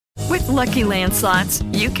Lucky Land Slots,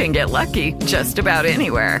 you can get lucky just about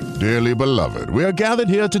anywhere. Dearly beloved, we are gathered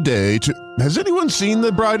here today to... Has anyone seen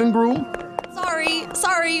the bride and groom?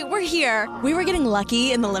 Sorry, we're here. We were getting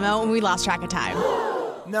lucky in the limo and we lost track of time.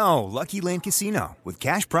 No, Lucky Land Casino, with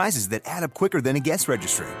cash prizes that add up quicker than a guest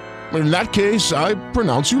registry. In that case, I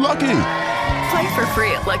pronounce you lucky. Play for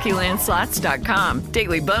free at LuckyLandSlots.com.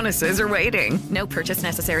 Daily bonuses are waiting. No purchase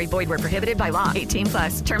necessary. Void where prohibited by law.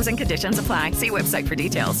 18+. Terms and conditions apply. See website for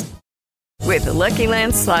details. With the Lucky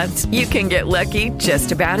Land Slots, you can get lucky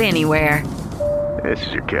just about anywhere. This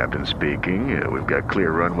is your captain speaking. We've got clear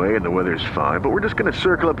runway and the weather's fine, but we're just going to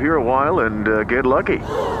circle up here a while and get lucky.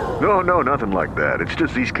 No, nothing like that. It's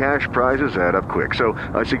just these cash prizes add up quick. So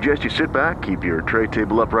I suggest you sit back, keep your tray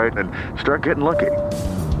table upright, and start getting lucky.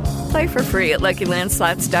 Play for free at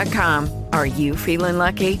LuckyLandSlots.com. Are you feeling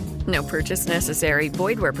lucky? No purchase necessary.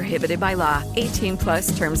 Void where prohibited by law.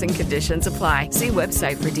 18+ terms and conditions apply. See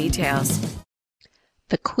website for details.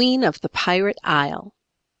 The Queen of the Pirate Isle.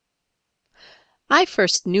 I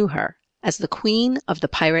first knew her as the Queen of the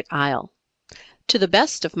Pirate Isle. To the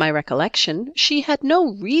best of my recollection, she had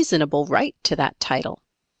no reasonable right to that title.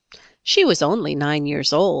 She was only 9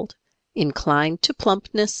 years old, inclined to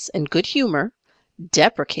plumpness and good humour,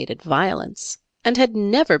 deprecated violence, and had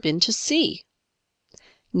never been to sea.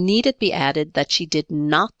 Need it be added that she did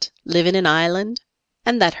not live in an island,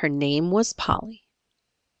 and that her name was Polly?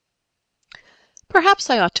 Perhaps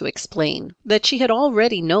I ought to explain that she had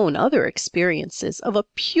already known other experiences of a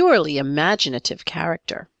purely imaginative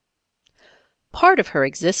character. Part of her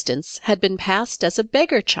existence had been passed as a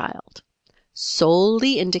beggar child,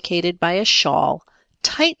 solely indicated by a shawl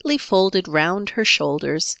tightly folded round her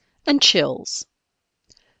shoulders and chills.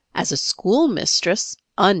 As a schoolmistress,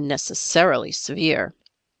 unnecessarily severe.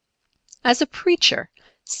 As a preacher,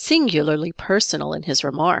 singularly personal in his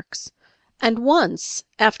remarks, and once,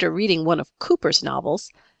 after reading one of Cooper's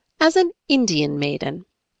novels, as an Indian maiden.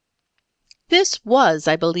 This was,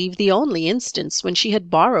 I believe, the only instance when she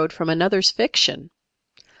had borrowed from another's fiction.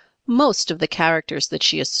 Most of the characters that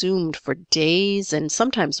she assumed for days and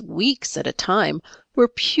sometimes weeks at a time were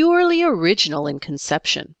purely original in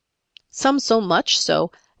conception, some so much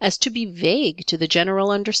so as to be vague to the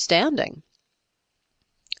general understanding.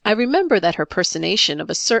 I remember that her personation of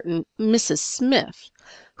a certain Mrs. Smith,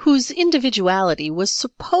 whose individuality was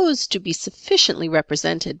supposed to be sufficiently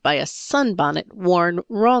represented by a sunbonnet worn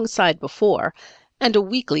wrong side before, and a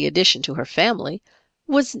weekly addition to her family,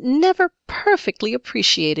 was never perfectly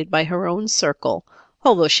appreciated by her own circle,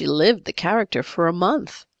 although she lived the character for a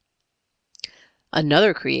month.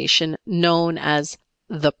 Another creation, known as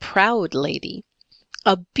the Proud Lady,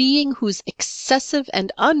 a being whose excessive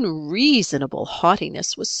and unreasonable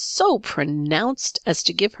haughtiness was so pronounced as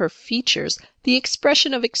to give her features the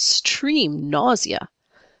expression of extreme nausea,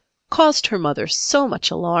 caused her mother so much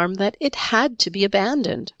alarm that it had to be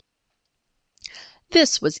abandoned.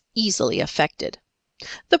 This was easily effected.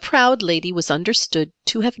 The Proud Lady was understood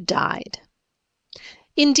to have died.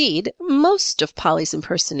 Indeed, most of Polly's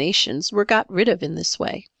impersonations were got rid of in this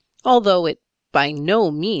way, although it by no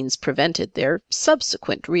means prevented their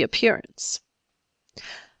subsequent reappearance.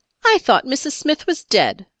 "I thought Mrs. Smith was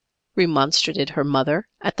dead," remonstrated her mother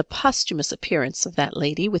at the posthumous appearance of that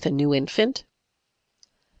lady with a new infant.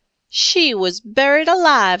 "She was buried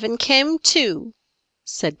alive and came to,"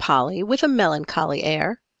 said Polly with a melancholy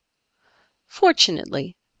air.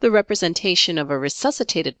 Fortunately, the representation of a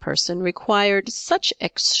resuscitated person required such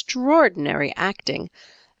extraordinary acting,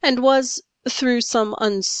 and was, through some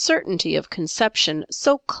uncertainty of conception,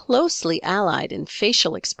 so closely allied in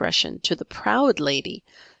facial expression to the Proud Lady,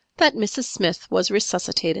 that Mrs. Smith was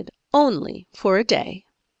resuscitated only for a day.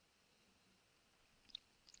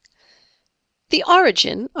 The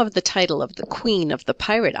origin of the title of the Queen of the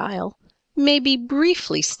Pirate Isle may be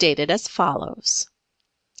briefly stated as follows.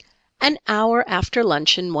 An hour after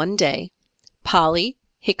luncheon one day, Polly,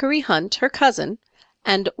 Hickory Hunt, her cousin,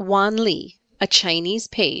 and Wan Lee, a Chinese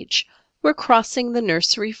page, were crossing the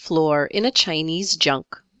nursery floor in a Chinese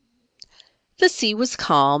junk. The sea was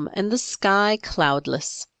calm and the sky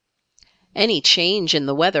cloudless. Any change in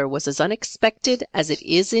the weather was as unexpected as it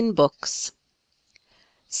is in books.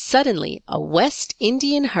 Suddenly a West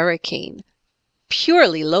Indian hurricane,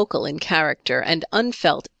 purely local in character and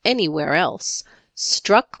unfelt anywhere else,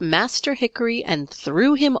 struck Master Hickory and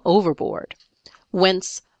threw him overboard,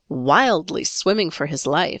 whence, wildly swimming for his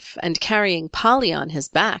life and carrying Polly on his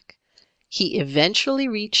back, he eventually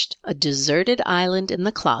reached a deserted island in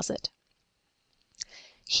the closet.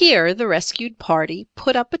 Here the rescued party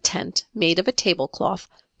put up a tent made of a tablecloth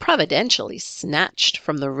providentially snatched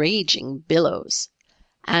from the raging billows,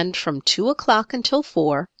 and from 2 o'clock until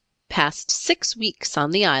 4 passed 6 weeks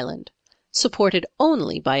on the island, supported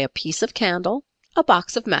only by a piece of candle, a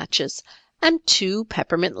box of matches, and 2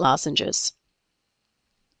 peppermint lozenges.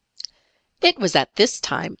 It was at this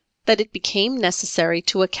time that it became necessary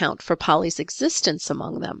to account for Polly's existence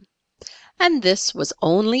among them, and this was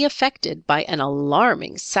only effected by an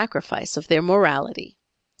alarming sacrifice of their morality.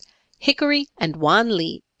 Hickory and Wan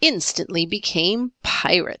Lee instantly became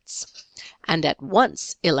pirates, and at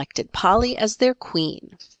once elected Polly as their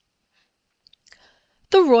queen.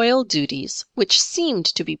 The royal duties, which seemed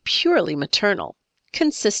to be purely maternal,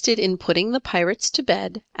 consisted in putting the pirates to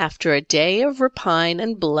bed after a day of rapine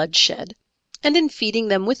and bloodshed, and in feeding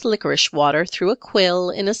them with licorice water through a quill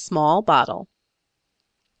in a small bottle.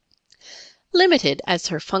 Limited as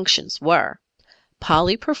her functions were,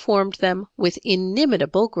 Polly performed them with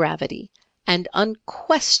inimitable gravity and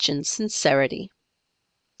unquestioned sincerity.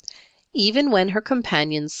 Even when her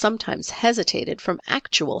companions sometimes hesitated from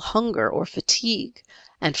actual hunger or fatigue,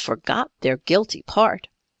 and forgot their guilty part,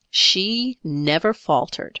 she never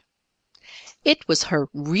faltered. It was her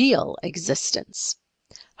real existence.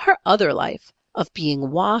 Her other life, of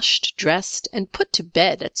being washed, dressed, and put to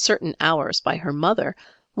bed at certain hours by her mother,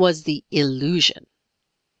 was the illusion.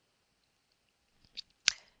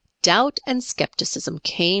 Doubt and skepticism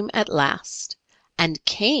came at last, and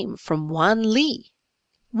came from Wan Lee.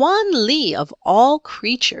 Wan Lee of all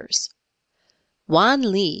creatures! Wan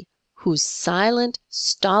Lee, whose silent,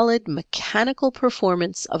 stolid, mechanical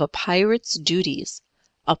performance of a pirate's duties,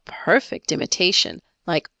 a perfect imitation,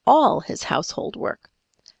 like all his household work,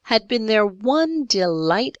 had been their one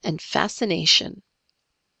delight and fascination.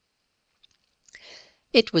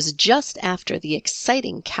 It was just after the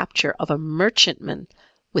exciting capture of a merchantman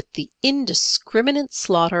with the indiscriminate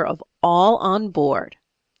slaughter of all on board,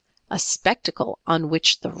 a spectacle on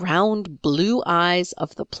which the round blue eyes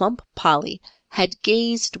of the plump Polly had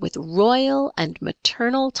gazed with royal and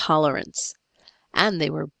maternal tolerance, and they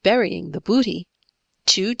were burying the booty,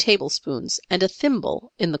 2 tablespoons and a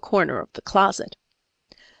thimble in the corner of the closet,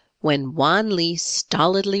 when Wan Lee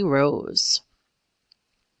stolidly rose.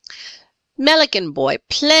 "Melican boy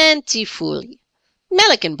plenty fooly.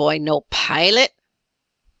 Melican boy no pilot,"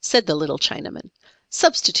 said the little Chinaman,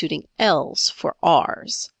 substituting L's for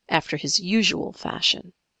R's after his usual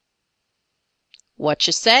fashion. "What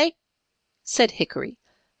you say?" said Hickory,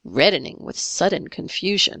 reddening with sudden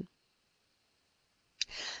confusion.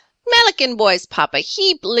 "Melican boy's papa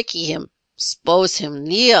heap licky him. S'pose him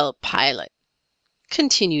leal pilot,"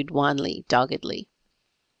 continued Wan Lee doggedly.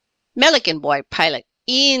 "Melican boy pilot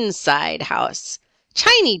inside house.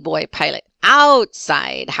 Chinese boy pilot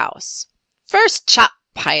outside house. First chop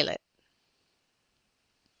pilot."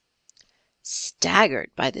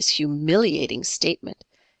 Staggered by this humiliating statement,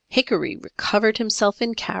 Hickory recovered himself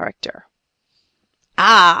in character.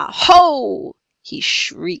 "Ah, ho!" he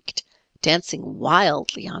shrieked, dancing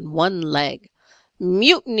wildly on one leg.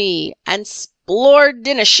 "Mutiny and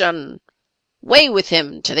splordination! Way with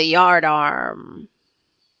him to the yardarm!"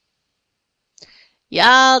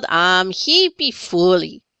 "Yald heapy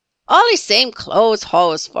fooly. Allee same clothes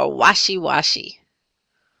hose for washy.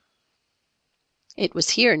 It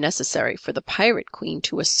was here necessary for the Pirate Queen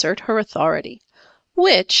to assert her authority,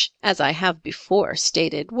 which, as I have before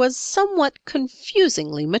stated, was somewhat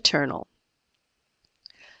confusingly maternal.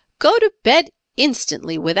 "Go to bed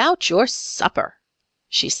instantly without your supper,"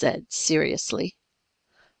 she said seriously.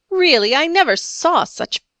 "Really, I never saw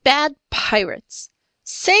such bad pirates.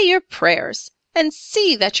 Say your prayers, and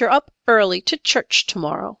see that you're up early to church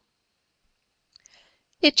tomorrow."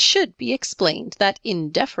 It should be explained that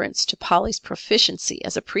in deference to Polly's proficiency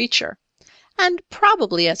as a preacher, and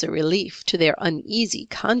probably as a relief to their uneasy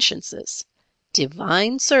consciences,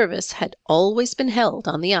 divine service had always been held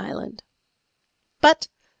on the island. But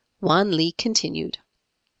Wan Lee continued.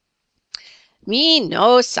 "Me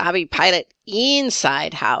no sabi pilot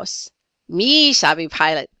inside house. Me sabi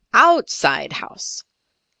pilot outside house.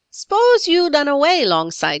 S'pose you done away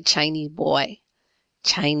 'longside Chinese boy.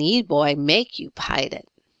 Chinese boy make you pilot."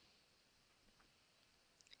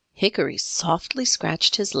 Hickory softly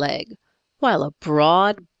scratched his leg, while a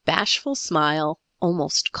broad, bashful smile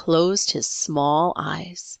almost closed his small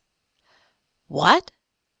eyes. "What?"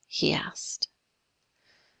 he asked.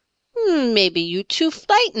 "Maybe you too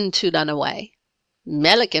frightened to done away.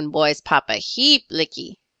 Melican boy's papa heap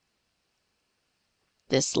licky."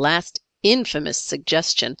 This last infamous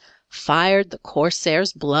suggestion fired the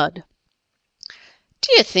Corsair's blood.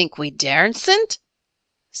 "Do you think we daresn't?"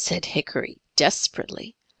 said Hickory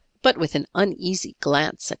desperately, but with an uneasy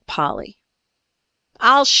glance at Polly.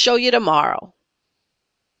 "I'll show you tomorrow."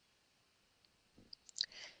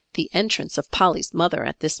 The entrance of Polly's mother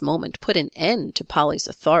at this moment put an end to Polly's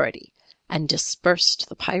authority and dispersed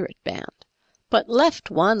the pirate band, but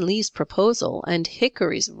left Wan Lee's proposal and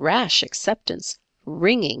Hickory's rash acceptance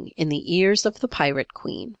ringing in the ears of the Pirate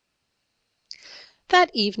Queen.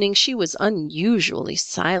 That evening she was unusually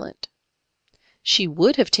silent. She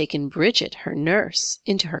would have taken Bridget, her nurse,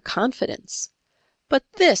 into her confidence, but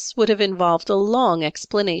this would have involved a long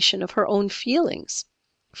explanation of her own feelings,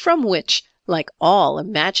 from which, like all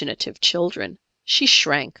imaginative children, she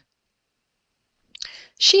shrank.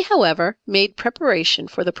 She, however, made preparation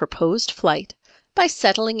for the proposed flight by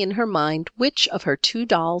settling in her mind which of her 2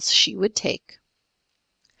 dolls she would take.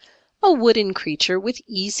 A wooden creature with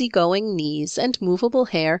easy-going knees and movable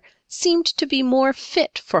hair seemed to be more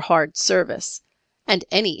fit for hard service, and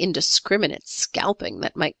any indiscriminate scalping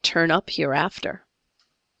that might turn up hereafter.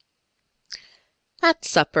 At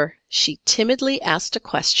supper, she timidly asked a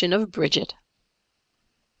question of Bridget.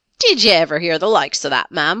 "Did you ever hear the likes of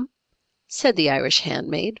that, ma'am?" said the Irish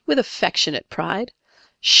handmaid, with affectionate pride.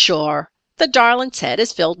 "Sure, the darlint's head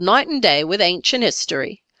is filled night and day with ancient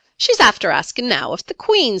history. She's after asking now if the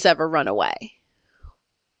Queen's ever run away."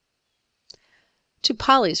 To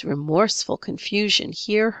Polly's remorseful confusion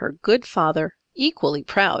here her good father, equally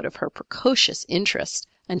proud of her precocious interest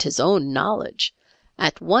and his own knowledge,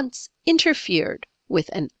 at once interfered with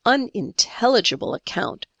an unintelligible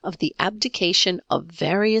account of the abdication of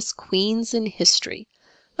various queens in history,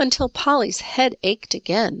 until Polly's head ached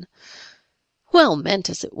again. Well meant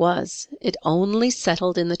as it was, it only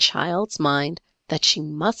settled in the child's mind that she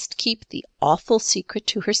must keep the awful secret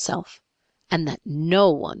to herself, and that no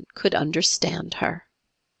one could understand her.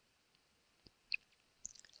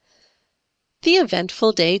 The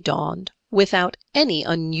eventful day dawned without any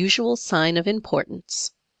unusual sign of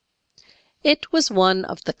importance. It was one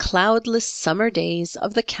of the cloudless summer days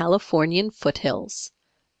of the Californian foothills,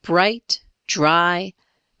 bright, dry,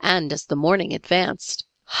 and, as the morning advanced,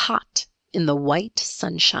 hot in the white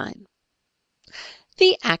sunshine.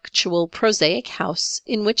 The actual prosaic house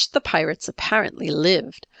in which the pirates apparently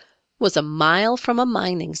lived was a mile from a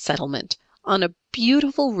mining settlement on a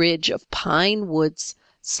beautiful ridge of pine woods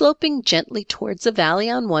sloping gently towards a valley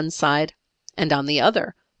on one side, and on the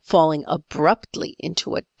other falling abruptly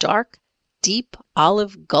into a dark, deep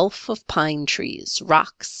olive gulf of pine trees,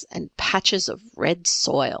 rocks, and patches of red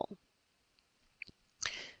soil.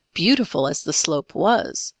 Beautiful as the slope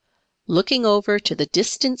was, looking over to the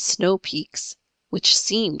distant snow peaks, which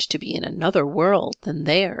seemed to be in another world than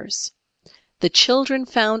theirs, the children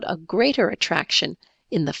found a greater attraction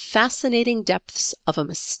in the fascinating depths of a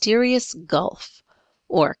mysterious gulf,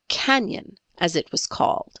 or canyon as it was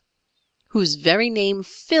called, whose very name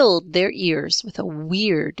filled their ears with a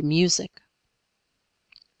weird music.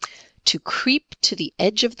 To creep to the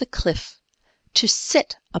edge of the cliff, to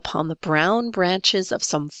sit upon the brown branches of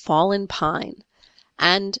some fallen pine,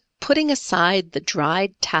 and, putting aside the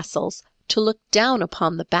dried tassels, to look down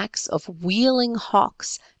upon the backs of wheeling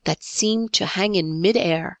hawks that seemed to hang in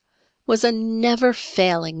mid-air, was a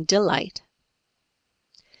never-failing delight.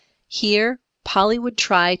 Here Polly would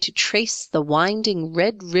try to trace the winding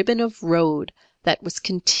red ribbon of road that was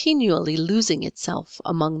continually losing itself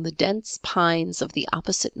among the dense pines of the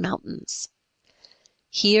opposite mountains.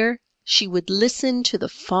 Here she would listen to the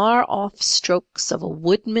far-off strokes of a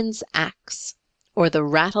woodman's axe, or the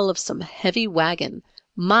rattle of some heavy wagon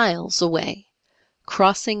miles away,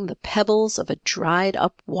 crossing the pebbles of a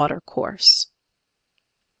dried-up watercourse.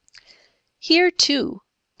 Here, too,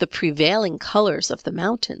 the prevailing colors of the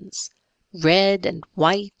mountains, red and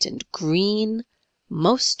white and green,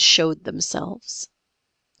 most showed themselves.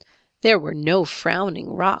 There were no frowning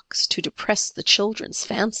rocks to depress the children's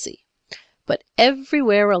fancy, but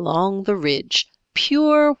everywhere along the ridge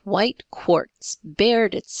pure white quartz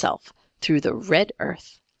bared itself through the red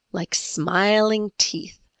earth, like smiling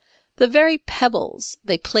teeth. The very pebbles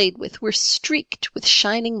they played with were streaked with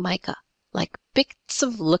shining mica, like bits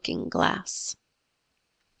of looking-glass.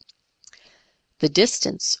 The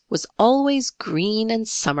distance was always green and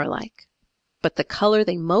summer-like, but the color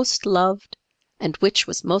they most loved, and which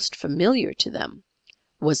was most familiar to them,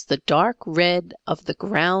 was the dark red of the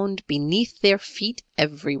ground beneath their feet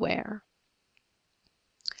everywhere.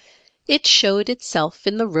 It showed itself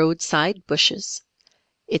in the roadside bushes.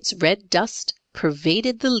 Its red dust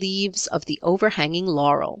pervaded the leaves of the overhanging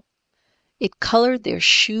laurel. It colored their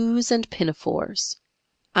shoes and pinafores.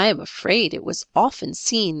 I am afraid it was often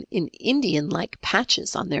seen in Indian-like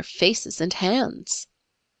patches on their faces and hands.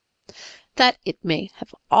 That it may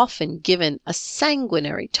have often given a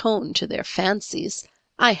sanguinary tone to their fancies,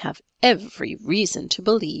 I have every reason to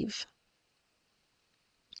believe.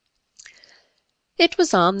 It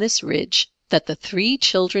was on this ridge that the 3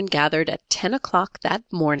 children gathered at 10 o'clock that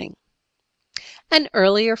morning. An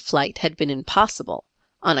earlier flight had been impossible,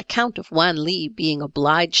 on account of Wan Lee being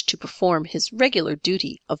obliged to perform his regular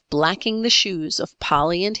duty of blacking the shoes of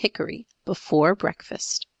Polly and Hickory before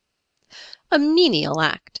breakfast. A menial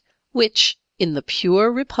act, which, in the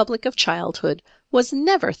pure republic of childhood, was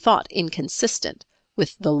never thought inconsistent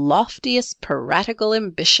with the loftiest piratical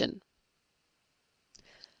ambition.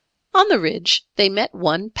 On the ridge they met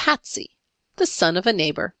one Patsy, the son of a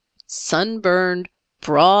neighbor, sunburned,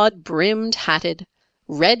 broad-brimmed hatted,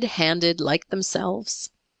 red-handed like themselves.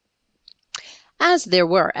 As there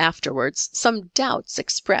were afterwards some doubts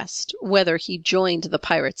expressed whether he joined the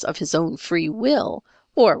pirates of his own free will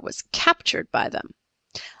or was captured by them,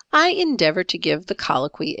 I endeavor to give the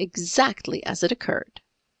colloquy exactly as it occurred.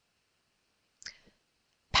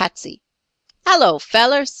 Patsy. "Hello,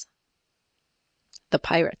 fellers." The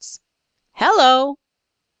pirates. "Hello."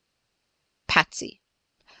 Patsy.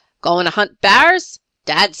 "Going to hunt bars?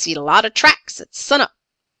 Dad seed a lot of tracks at sunup."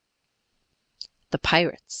 The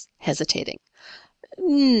pirates, hesitating.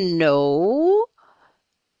 "No."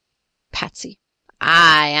 Patsy.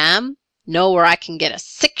 "I am. Know where I can get a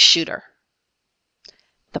 6-shooter."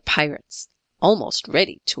 The pirates, almost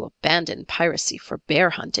ready to abandon piracy for bear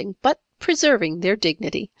hunting, but preserving their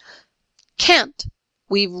dignity. "Can't.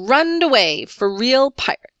 We've runned away for real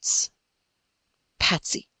pirates."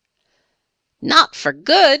 Patsy. "Not for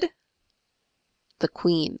good." The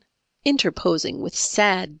Queen, interposing with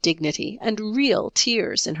sad dignity and real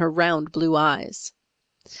tears in her round blue eyes.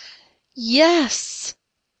 "Yes,"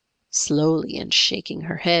 slowly and shaking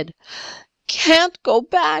her head. "Can't go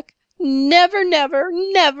back. Never, never,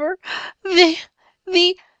 never. The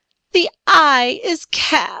eye is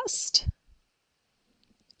cast."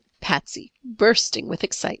 Patsy, bursting with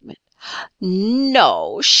excitement.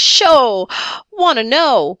 "No, show. Want to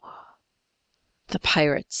know." The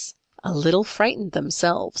pirates, a little frightened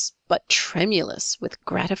themselves, but tremulous with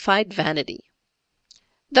gratified vanity.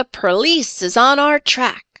 "The perlice is on our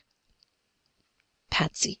track."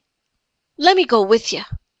 Patsy. "Lemme go with you."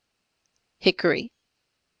 Hickory.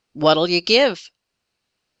 "What'll you give?"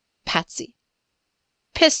 Patsy.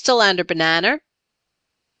 "Pistol and a banana."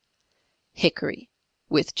 Hickory,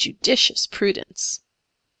 with judicious prudence.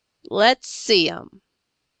 "Let's see 'em."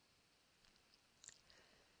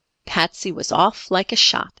 Patsy was off like a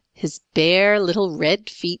shot, his bare little red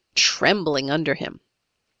feet trembling under him.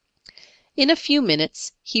 In a few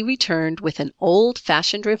minutes he returned with an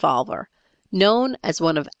old-fashioned revolver, known as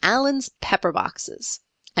one of Allen's pepper boxes,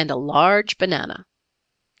 and a large banana.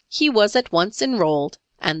 He was at once enrolled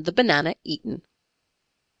and the banana eaten.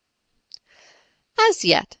 As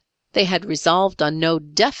yet they had resolved on no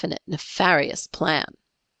definite nefarious plan.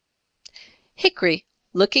 Hickory,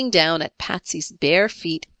 looking down at Patsy's bare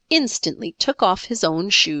feet, instantly took off his own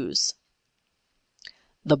shoes.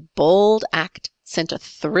 The bold act sent a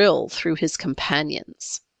thrill through his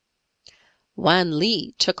companions. Wan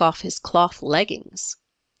Lee took off his cloth leggings.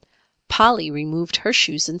 Polly removed her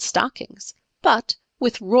shoes and stockings, but,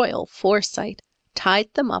 with royal foresight,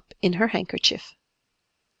 tied them up in her handkerchief.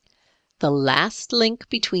 The last link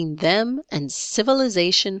between them and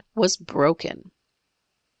civilization was broken.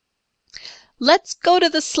 "Let's go to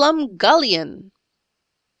the Slumgullion."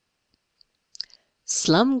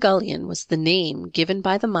 Slumgullion was the name given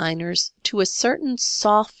by the miners to a certain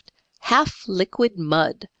soft, half-liquid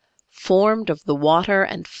mud, formed of the water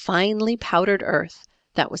and finely powdered earth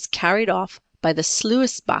that was carried off by the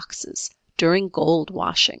sluice boxes during gold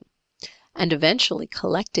washing, and eventually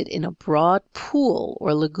collected in a broad pool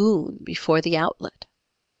or lagoon before the outlet.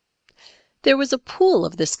 There was a pool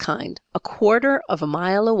of this kind a quarter of a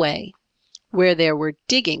mile away, where there were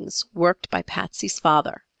diggings worked by Patsy's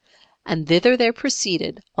father, and thither they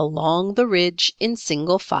proceeded along the ridge in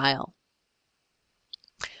single file.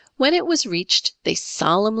 When it was reached they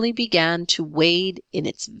solemnly began to wade in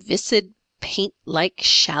its viscid, paint-like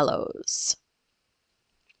shallows.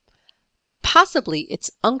 Possibly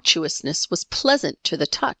its unctuousness was pleasant to the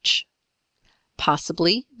touch.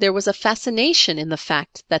 Possibly there was a fascination in the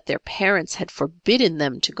fact that their parents had forbidden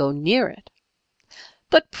them to go near it.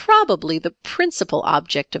 But probably the principal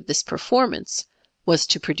object of this performance was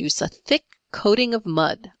to produce a thick coating of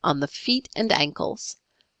mud on the feet and ankles,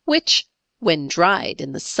 which, when dried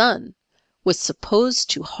in the sun, was supposed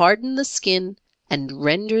to harden the skin and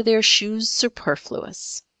render their shoes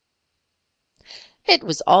superfluous. It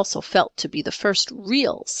was also felt to be the first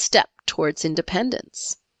real step towards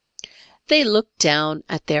independence. They looked down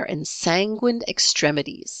at their ensanguined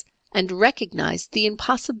extremities and recognized the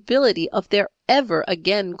impossibility of their ever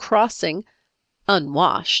again crossing,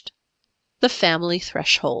 unwashed, the family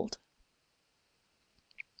threshold.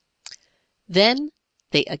 Then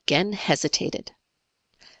they again hesitated.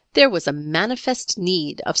 There was a manifest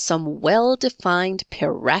need of some well-defined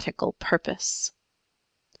piratical purpose.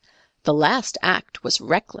 The last act was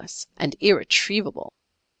reckless and irretrievable,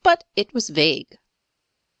 but it was vague.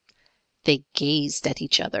 They gazed at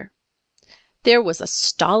each other. There was a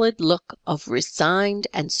stolid look of resigned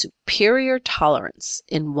and superior tolerance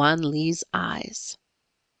in Wan Lee's eyes.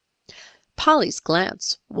 Polly's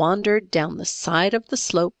glance wandered down the side of the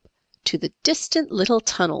slope to the distant little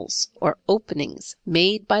tunnels or openings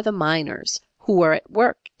made by the miners who were at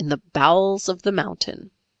work in the bowels of the mountain.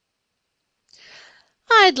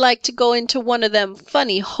 "I'd like to go into one of them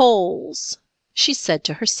funny holes," she said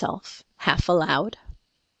to herself, half aloud.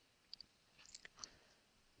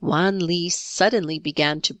 Wan Lee suddenly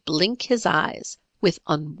began to blink his eyes with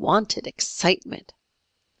unwonted excitement.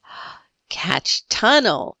 "Catch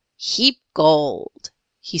tunnel, heap gold,"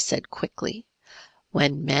 he said quickly.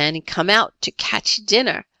 "When man come out to catch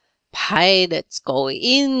dinner, pilots go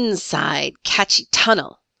inside catchy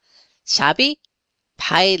tunnel. Sabi?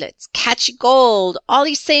 Pilots catch gold,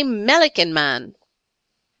 allee same Melican man."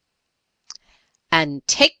 "And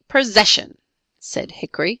take possession," said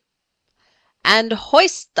Hickory. "And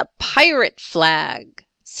hoist the pirate flag,"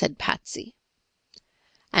 said Patsy.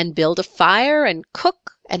 "And build a fire and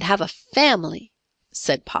cook and have a family,"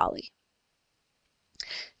 said Polly.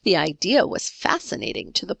 The idea was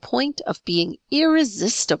fascinating to the point of being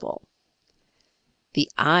irresistible. The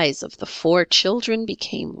eyes of the four children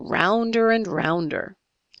became rounder and rounder.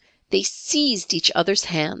 They seized each other's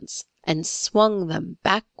hands and swung them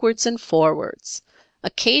backwards and forwards,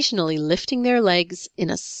 occasionally lifting their legs in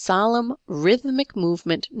a solemn, rhythmic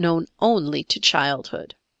movement known only to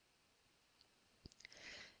childhood.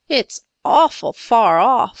 "It's awful far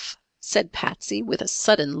off," said Patsy, with a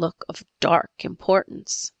sudden look of dark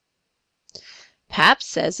importance. "Pap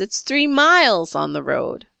says it's 3 miles on the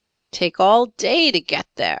road. Take all day to get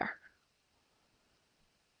there."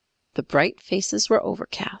 The bright faces were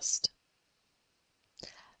overcast.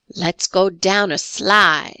 "Let's go down a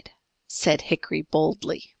slide," said Hickory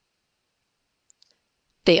boldly.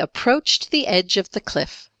 They approached the edge of the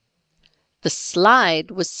cliff. The slide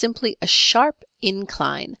was simply a sharp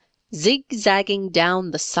incline zigzagging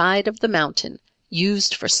down the side of the mountain,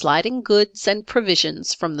 used for sliding goods and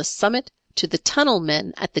provisions from the summit to the tunnel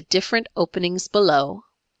men at the different openings below.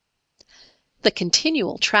 The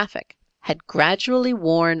continual traffic had gradually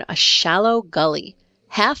worn a shallow gully,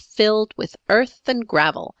 half filled with earth and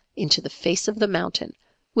gravel, into the face of the mountain,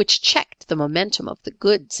 which checked the momentum of the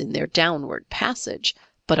goods in their downward passage,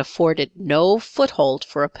 but afforded no foothold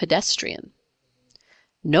for a pedestrian.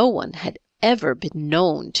 No one had ever been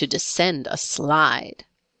known to descend a slide.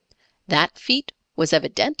 That feat was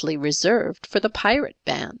evidently reserved for the pirate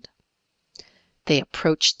band. They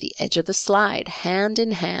approached the edge of the slide hand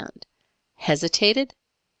in hand, hesitated,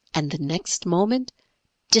 and the next moment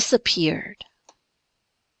disappeared.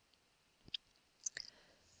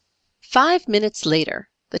 5 minutes later,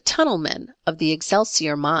 the tunnel men of the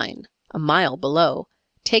Excelsior mine, a mile below,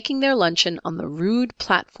 taking their luncheon on the rude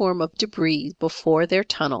platform of debris before their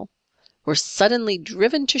tunnel, were suddenly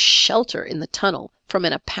driven to shelter in the tunnel from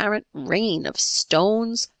an apparent rain of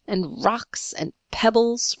stones and rocks and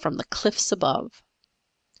pebbles from the cliffs above.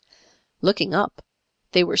 Looking up,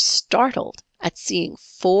 they were startled at seeing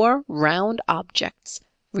 4 round objects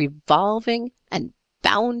revolving and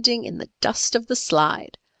bounding in the dust of the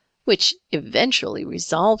slide, which eventually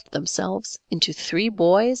resolved themselves into 3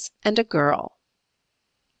 boys and a girl.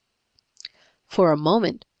 For a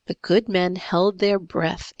moment the good men held their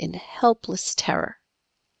breath in helpless terror.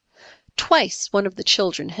 Twice one of the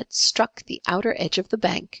children had struck the outer edge of the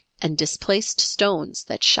bank and displaced stones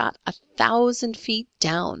that shot 1,000 feet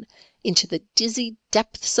down into the dizzy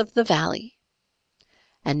depths of the valley.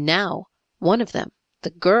 And now one of them, the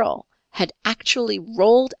girl, had actually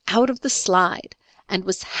rolled out of the slide and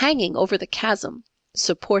was hanging over the chasm,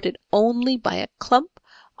 supported only by a clump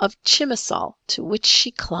of chimasal to which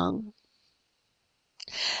she clung.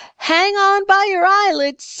 "Hang on by your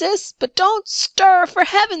eyelids, sis, but don't stir for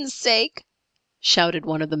heaven's sake!" shouted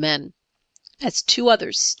one of the men, as 2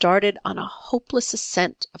 others started on a hopeless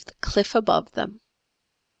ascent of the cliff above them.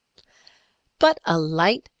 But a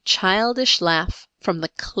light, childish laugh from the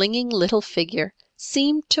clinging little figure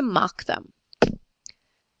seemed to mock them.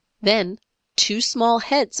 Then 2 small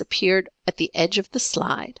heads appeared at the edge of the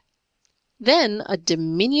slide. Then a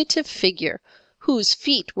diminutive figure, whose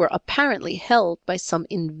feet were apparently held by some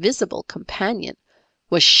invisible companion,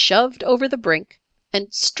 was shoved over the brink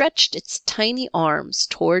and stretched its tiny arms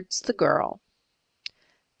towards the girl.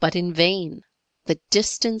 But in vain. The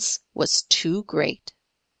distance was too great.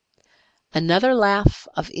 Another laugh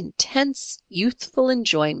of intense youthful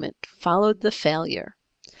enjoyment followed the failure,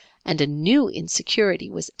 and a new insecurity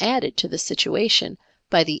was added to the situation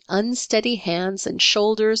by the unsteady hands and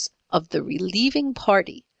shoulders of the relieving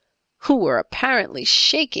party, who were apparently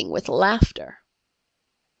shaking with laughter.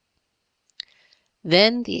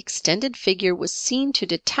 Then the extended figure was seen to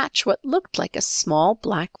detach what looked like a small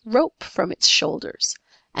black rope from its shoulders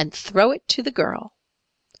and throw it to the girl.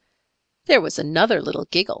 There was another little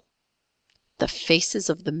giggle. The faces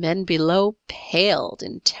of the men below paled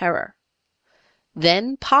in terror.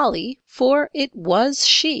 Then Polly, for it was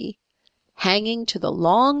she, hanging to the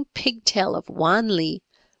long pigtail of Wan Lee,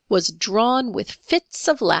 was drawn with fits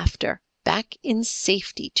of laughter back in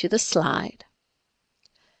safety to the slide.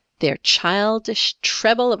 Their childish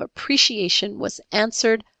treble of appreciation was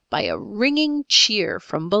answered by a ringing cheer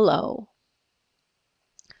from below.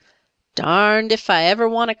 "Darned if I ever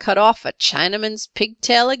want to cut off a Chinaman's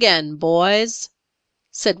pigtail again, boys,"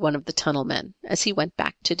 said one of the tunnel men as he went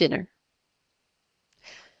back to dinner.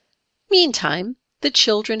 Meantime, the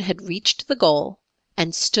children had reached the goal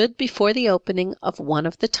and stood before the opening of one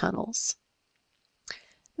of the tunnels.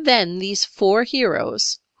 Then these four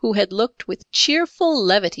heroes, who had looked with cheerful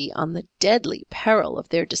levity on the deadly peril of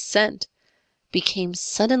their descent, became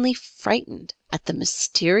suddenly frightened at the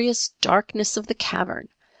mysterious darkness of the cavern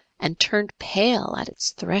and turned pale at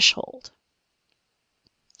its threshold.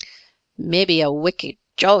 "Maybe a wicked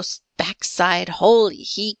ghost backside hole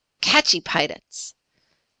he catchy pirates,"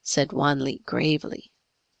 said Wan Lee gravely.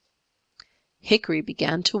 Hickory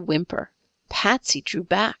began to whimper. Patsy drew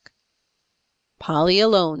back. Polly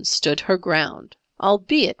alone stood her ground,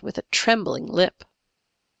 albeit with a trembling lip.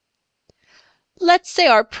 "Let's say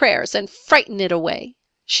our prayers and frighten it away,"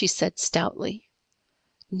 she said stoutly.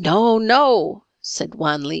 "No, no," said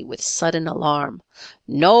Wan Lee with sudden alarm.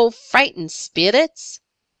 "No frighten spirits.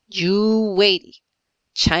 You waitee.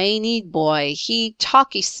 Chinese boy he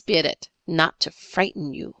talky spirit, not to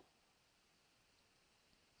frighten you."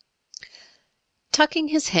 Tucking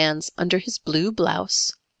his hands under his blue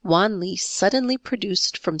blouse, Wan Lee suddenly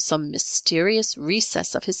produced from some mysterious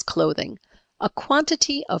recess of his clothing a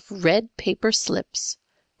quantity of red paper slips,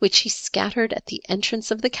 which he scattered at the entrance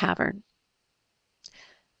of the cavern.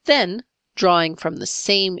 Then, drawing from the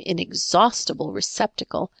same inexhaustible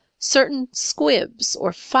receptacle certain squibs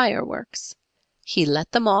or fireworks, he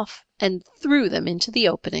let them off and threw them into the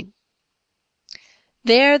opening.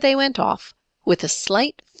 There they went off with a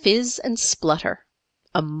slight fizz and splutter,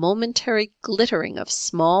 a momentary glittering of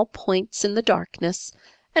small points in the darkness,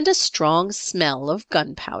 and a strong smell of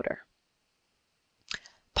gunpowder.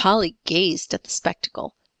 Polly gazed at the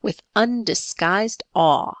spectacle with undisguised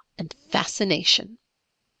awe and fascination.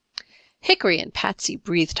 Hickory and Patsy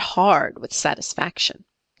breathed hard with satisfaction.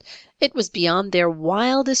 It was beyond their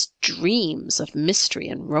wildest dreams of mystery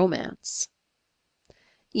and romance.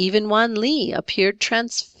 Even Wan Lee appeared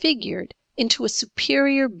transfigured into a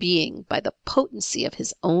superior being by the potency of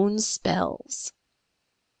his own spells.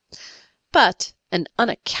 But an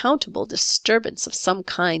unaccountable disturbance of some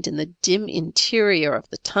kind in the dim interior of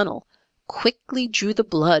the tunnel quickly drew the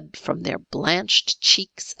blood from their blanched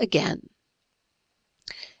cheeks again.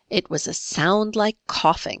 It was a sound like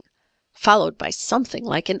coughing, followed by something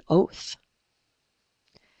like an oath.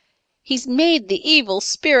 "He's made the evil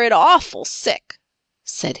spirit awful sick,"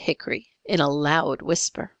 said Hickory in a loud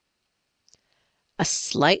whisper. A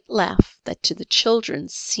slight laugh that to the children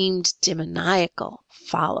seemed demoniacal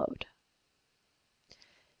followed.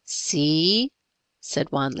 "See,"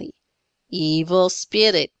 said Wan Lee, "evil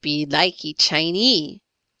spirit be likey Chinese.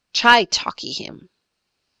 Try talky him."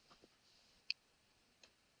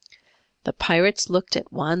 The pirates looked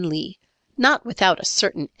at Wan Lee, not without a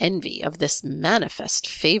certain envy of this manifest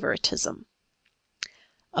favoritism.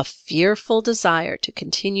 A fearful desire to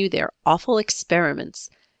continue their awful experiments,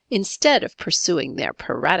 instead of pursuing their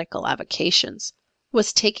piratical avocations,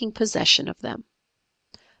 was taking possession of them.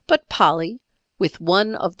 But Polly, with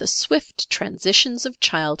one of the swift transitions of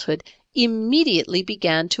childhood, immediately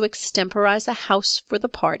began to extemporize a house for the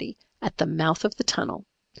party at the mouth of the tunnel,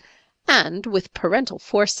 and, with parental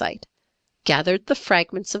foresight, gathered the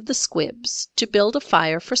fragments of the squibs to build a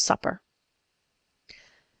fire for supper.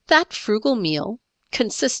 That frugal meal,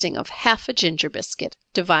 consisting of half a ginger biscuit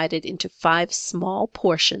divided into 5 small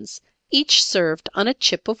portions, each served on a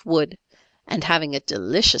chip of wood, and having a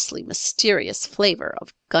deliciously mysterious flavor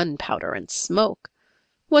of gunpowder and smoke,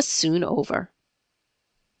 was soon over.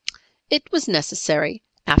 It was necessary,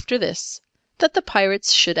 after this, that the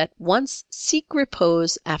pirates should at once seek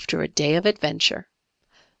repose after a day of adventure.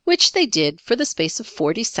 which they did for the space of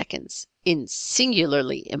 40 seconds in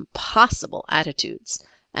singularly impossible attitudes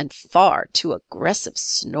and far too aggressive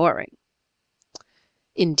snoring.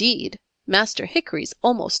 Indeed, Master Hickory's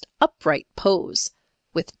almost upright pose,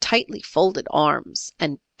 with tightly folded arms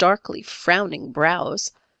and darkly frowning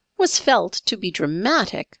brows, was felt to be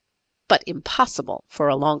dramatic, but impossible for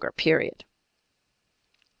a longer period.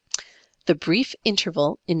 The brief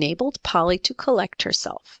interval enabled Polly to collect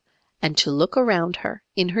herself and to look around her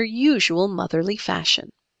in her usual motherly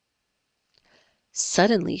fashion.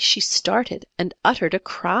 Suddenly she started and uttered a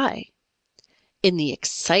cry. In the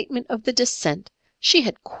excitement of the descent she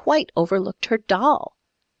had quite overlooked her doll,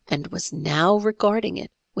 and was now regarding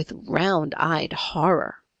it with round-eyed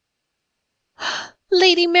horror.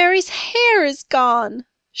 "Lady Mary's hair is gone!"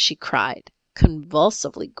 she cried,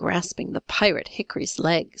 convulsively grasping the pirate Hickory's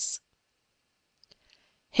legs.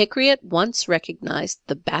 Hickory at once recognized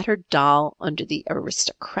the battered doll under the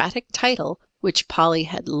aristocratic title which Polly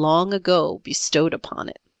had long ago bestowed upon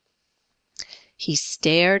it. He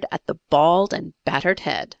stared at the bald and battered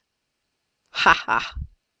head. "Ha, ha!"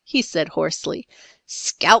 he said hoarsely.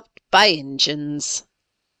 "Scalped by Injuns!"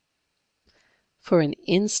 For an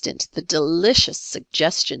instant the delicious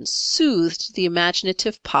suggestion soothed the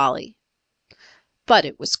imaginative Polly, but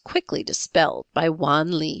it was quickly dispelled by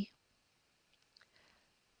Wan Lee.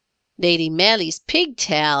 "Lady Marly's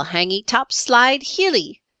pigtail hangy top slide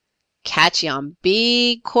hilly. Catchy on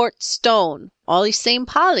big quart stone, allee same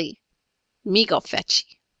Polly. Me go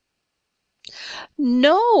fetchy."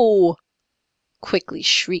 "No!" quickly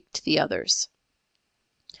shrieked the others.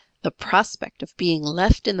 The prospect of being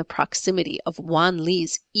left in the proximity of Wan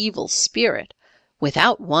Lee's evil spirit,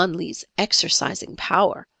 without Wan Lee's exorcising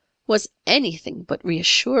power, was anything but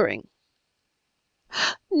reassuring.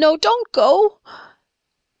 "No, don't go!"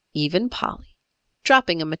 Even Polly,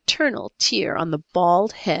 dropping a maternal tear on the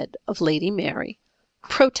bald head of Lady Mary,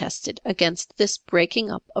 protested against this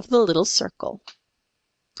breaking up of the little circle.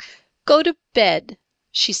 "Go to bed,"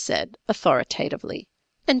 she said authoritatively,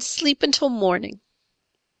 "and sleep until morning."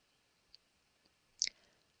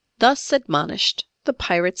 Thus admonished, the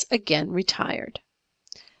pirates again retired.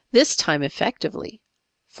 This time effectively,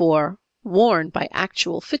 for, worn by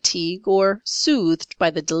actual fatigue or soothed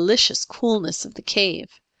by the delicious coolness of the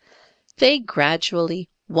cave, they gradually,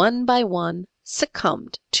 one by one,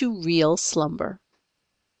 succumbed to real slumber.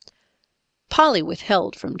 Polly,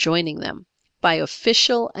 withheld from joining them by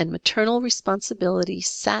official and maternal responsibility,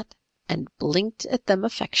 sat and blinked at them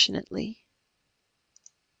affectionately.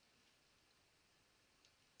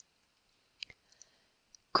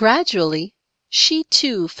 Gradually, she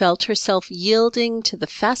too felt herself yielding to the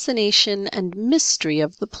fascination and mystery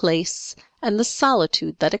of the place and the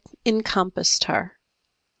solitude that encompassed her.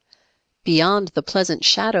 Beyond the pleasant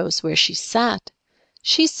shadows where she sat,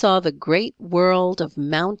 she saw the great world of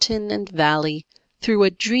mountain and valley through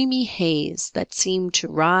a dreamy haze that seemed to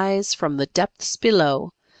rise from the depths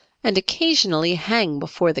below and occasionally hang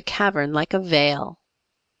before the cavern like a veil.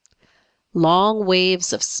 Long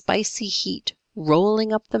waves of spicy heat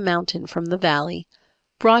rolling up the mountain from the valley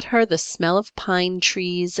brought her the smell of pine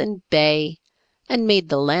trees and bay and made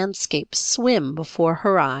the landscape swim before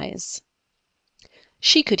her eyes.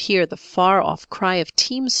 She could hear the far-off cry of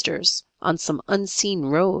teamsters on some unseen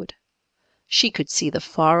road. She could see the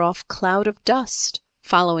far-off cloud of dust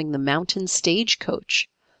following the mountain stage-coach,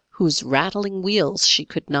 whose rattling wheels she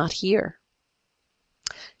could not hear.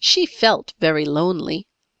 She felt very lonely,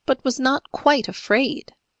 but was not quite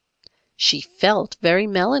afraid. She felt very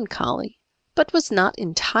melancholy, but was not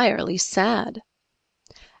entirely sad.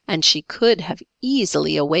 And she could have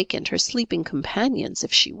easily awakened her sleeping companions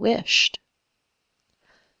if she wished.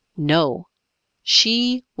 No,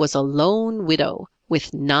 she was a lone widow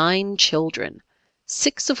with 9 children,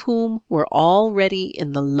 6 of whom were already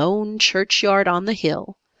in the lone churchyard on the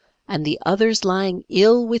hill, and the others lying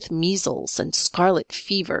ill with measles and scarlet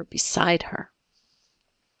fever beside her.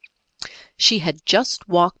 She had just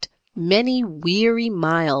walked many weary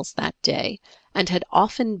miles that day, and had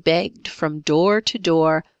often begged from door to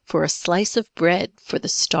door for a slice of bread for the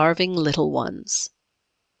starving little ones.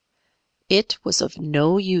 It was of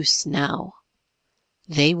no use now.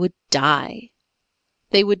 They would die.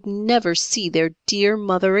 They would never see their dear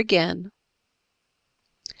mother again.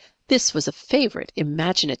 This was a favorite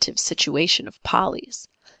imaginative situation of Polly's,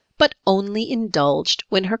 but only indulged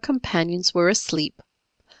when her companions were asleep,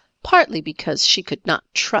 partly because she could not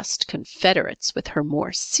trust confederates with her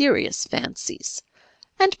more serious fancies,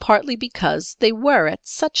 and partly because they were at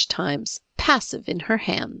such times passive in her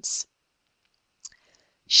hands.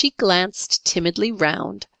 She glanced timidly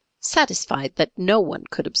round, satisfied that no one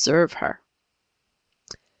could observe her.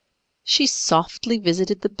 she softly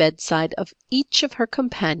visited the bedside of each of her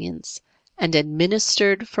companions and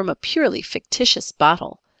administered from a purely fictitious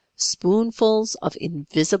bottle spoonfuls of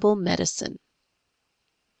invisible medicine.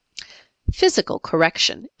 Physical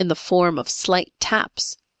correction in the form of slight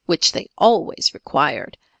taps, which they always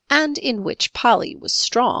required, and in which Polly was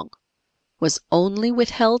strong, was only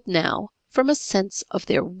withheld now from a sense of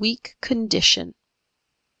their weak condition.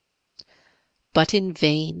 But in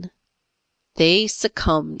vain. They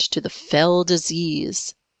succumbed to the fell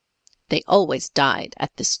disease. They always died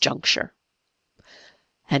at this juncture.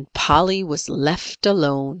 And Polly was left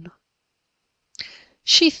alone.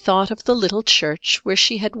 She thought of the little church where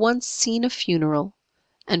she had once seen a funeral,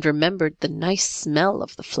 and remembered the nice smell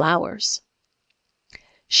of the flowers.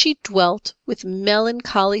 She dwelt with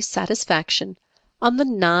melancholy satisfaction on the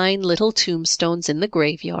 9 little tombstones in the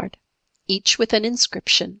graveyard, each with an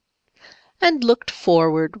inscription, and looked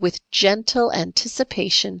forward with gentle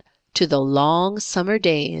anticipation to the long summer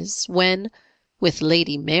days when, with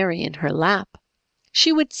Lady Mary in her lap,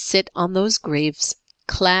 she would sit on those graves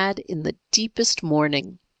clad in the deepest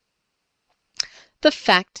mourning. The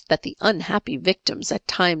fact that the unhappy victims at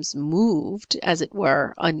times moved, as it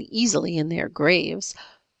were, uneasily in their graves,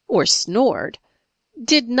 or snored,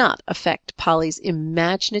 did not affect Polly's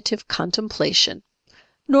imaginative contemplation,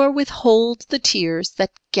 nor withhold the tears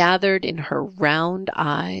that gathered in her round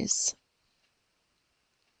eyes.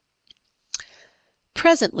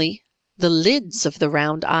 Presently the lids of the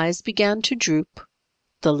round eyes began to droop.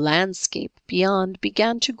 The landscape beyond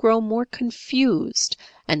began to grow more confused,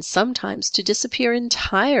 and sometimes to disappear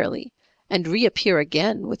entirely, and reappear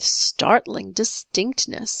again with startling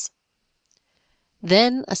distinctness.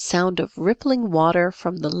 Then a sound of rippling water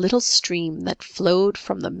from the little stream that flowed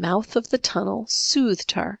from the mouth of the tunnel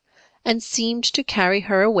soothed her, and seemed to carry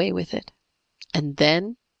her away with it. And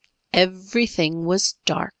then everything was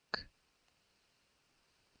dark.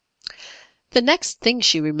 The next thing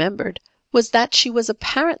she remembered was that she was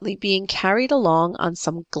apparently being carried along on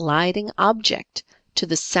some gliding object to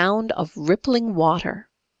the sound of rippling water.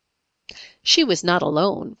 She was not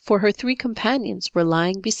alone, for her 3 companions were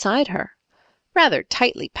lying beside her, rather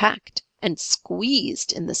tightly packed and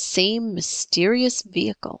squeezed in the same mysterious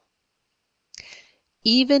vehicle.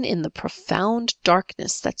 Even in the profound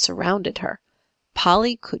darkness that surrounded her,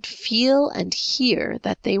 Polly could feel and hear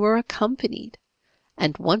that they were accompanied,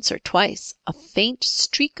 and once or twice a faint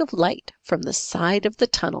streak of light from the side of the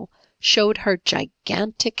tunnel showed her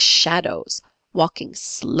gigantic shadows walking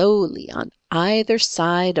slowly on either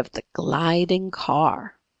side of the gliding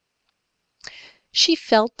car. She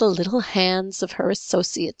felt the little hands of her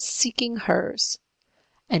associates seeking hers,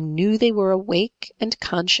 and knew they were awake and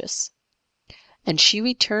conscious, and she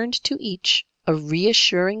returned to each a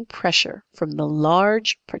reassuring pressure from the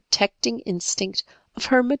large protecting instinct of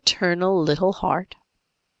her maternal little heart.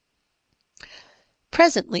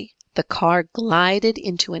 Presently the car glided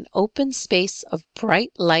into an open space of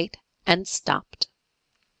bright light and stopped.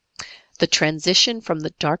 The transition from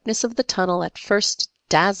the darkness of the tunnel at first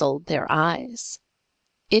dazzled their eyes.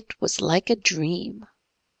 It was like a dream.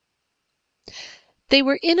 They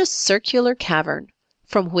were in a circular cavern,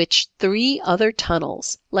 from which 3 other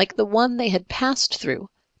tunnels, like the one they had passed through,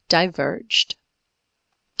 diverged.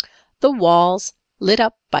 The walls, lit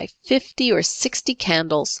up by 50 or 60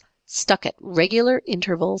 candles, stuck at regular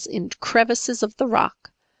intervals in crevices of the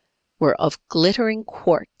rock, were of glittering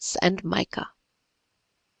quartz and mica.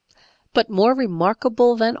 But more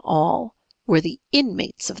remarkable than all were the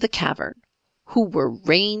inmates of the cavern, who were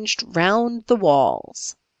ranged round the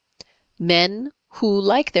walls. Men who,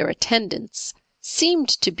 like their attendants, seemed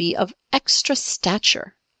to be of extra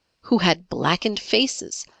stature, who had blackened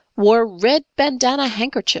faces, wore red bandana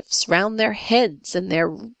handkerchiefs round their heads and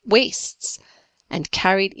their waists, and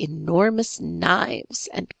carried enormous knives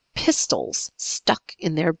and pistols stuck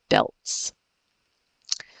in their belts.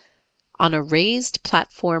 On a raised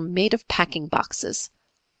platform made of packing boxes,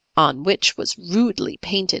 on which was rudely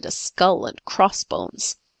painted a skull and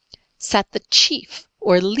crossbones, sat the chief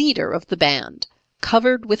or leader of the band,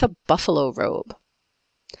 covered with a buffalo robe.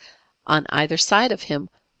 On either side of him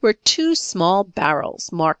were 2 small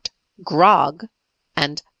barrels marked "grog"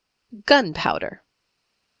 and "gunpowder."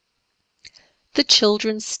 The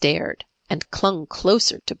children stared and clung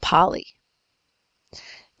closer to Polly.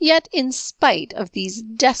 Yet in spite of these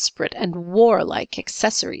desperate and warlike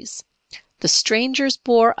accessories, the strangers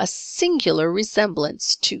bore a singular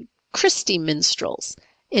resemblance to Christy minstrels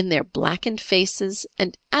in their blackened faces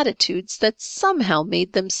and attitudes that somehow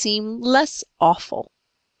made them seem less awful.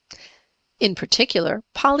 In particular,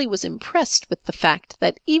 Polly was impressed with the fact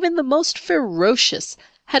that even the most ferocious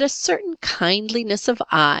had a certain kindliness of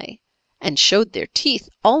eye, and showed their teeth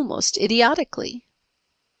almost idiotically.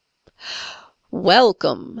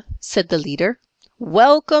 "Welcome," said the leader.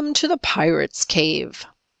 "Welcome to the Pirates' Cave.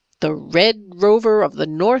 The Red Rover of the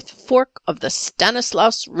North Fork of the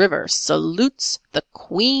Stanislaus River salutes the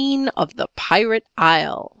Queen of the Pirate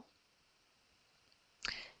Isle."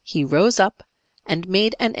 He rose up and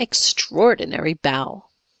made an extraordinary bow.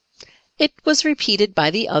 It was repeated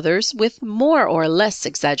by the others with more or less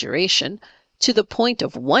exaggeration, to the point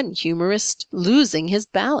of one humorist losing his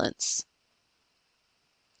balance.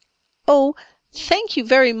 "Oh, thank you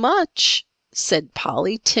very much," said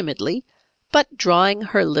Polly timidly, but drawing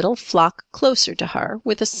her little flock closer to her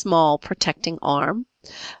with a small protecting arm.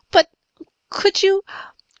 "But would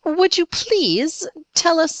you please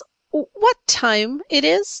tell us what time it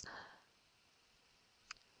is?"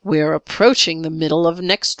 "We're approaching the middle of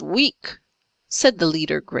next week," said the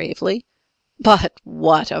leader gravely. "But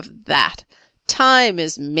what of that? Time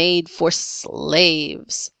is made for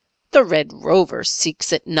slaves. The Red Rover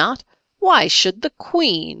seeks it not. Why should the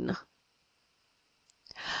Queen?"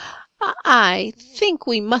 "I think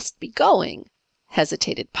we must be going,"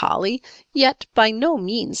 hesitated Polly, yet by no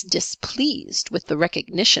means displeased with the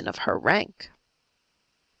recognition of her rank.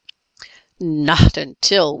 "Not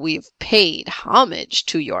until we've paid homage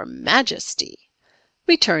to your Majesty,"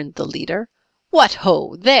 returned the leader. "What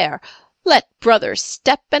ho, there! Let Brother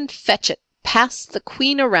Step and Fetch It pass the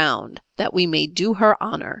Queen around, that we may do her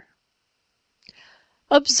honour."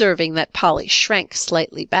 Observing that Polly shrank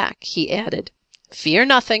slightly back, he added, "Fear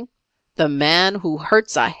nothing. The man who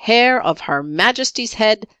hurts a hair of Her Majesty's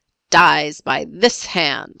head dies by this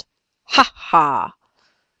hand. Ha, ha!"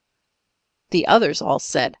 The others all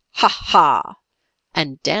said, "Ha, ha!"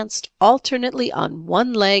 and danced alternately on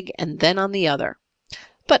one leg and then on the other,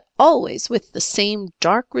 but always with the same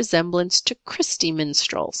dark resemblance to Christy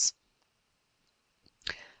minstrels.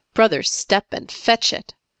 Brother Step and Fetch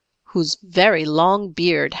It, whose very long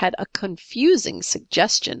beard had a confusing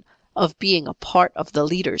suggestion of being a part of the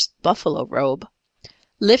leader's buffalo robe,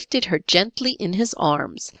 lifted her gently in his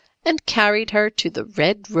arms and carried her to the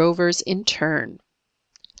Red Rovers in turn.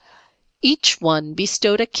 Each one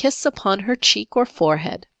bestowed a kiss upon her cheek or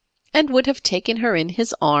forehead, and would have taken her in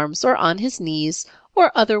his arms or on his knees,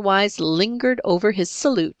 or otherwise lingered over his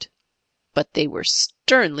salute, but they were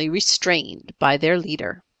sternly restrained by their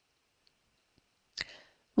leader.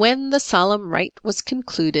 When the solemn rite was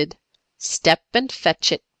concluded, Step and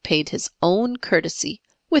Fetch It paid his own courtesy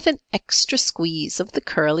with an extra squeeze of the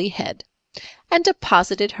curly head, and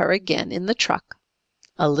deposited her again in the truck,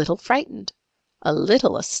 a little frightened, a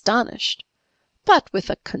little astonished, but with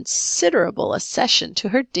a considerable accession to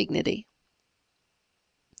her dignity.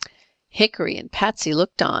 Hickory and Patsy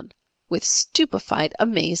looked on with stupefied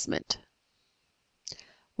amazement.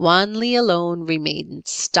 Wanley alone remained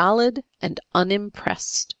stolid and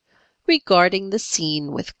unimpressed, regarding the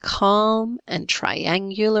scene with calm and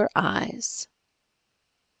triangular eyes.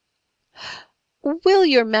 "Will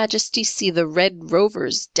your Majesty see the Red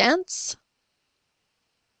Rovers dance?"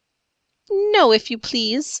 "No, if you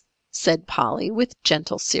please," said Polly with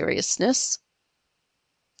gentle seriousness.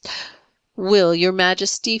 "Will your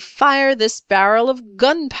Majesty fire this barrel of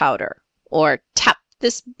gunpowder, or tap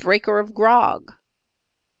this breaker of grog?"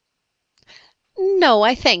 "No,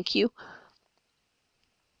 I thank you."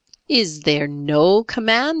 "Is there no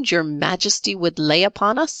command your Majesty would lay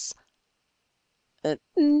upon us?"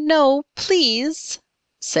 "No, please,"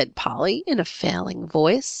 said Polly in a failing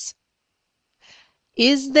voice.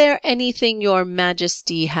 "Is there anything your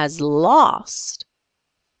Majesty has lost?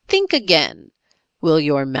 Think again. Will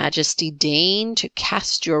your Majesty deign to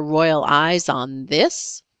cast your royal eyes on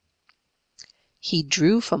this?" He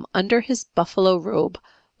drew from under his buffalo robe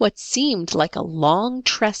what seemed like a long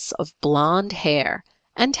tress of blonde hair,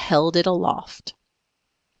 and held it aloft.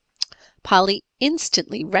 Polly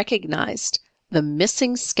instantly recognized the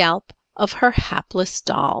missing scalp of her hapless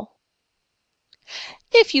doll.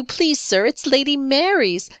 "If you please, sir, it's Lady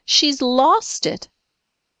Mary's. She's lost it."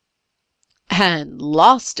 "And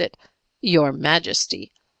lost it, your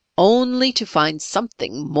Majesty, only to find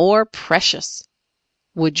something more precious.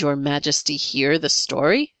 Would your Majesty hear the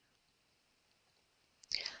story?"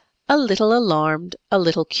 A little alarmed, a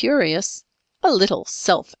little curious, a little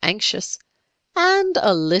self-anxious, and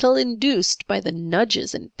a little induced by the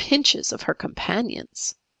nudges and pinches of her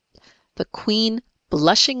companions, the Queen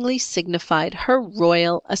blushingly signified her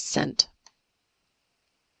royal assent.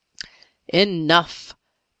 "Enough!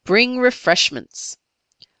 Bring refreshments.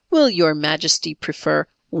 Will your Majesty prefer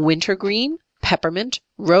wintergreen, peppermint,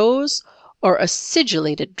 rose, or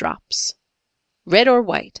acidulated drops? Red or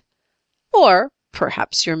white? Or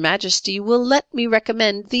 "Perhaps your Majesty will let me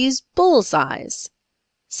recommend these bull's eyes,"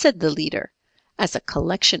 said the leader, as a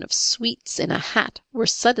collection of sweets in a hat were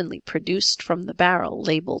suddenly produced from the barrel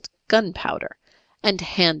labelled gunpowder, and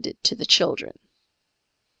handed to the children.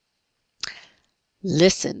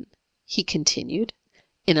 "Listen," he continued,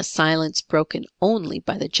 in a silence broken only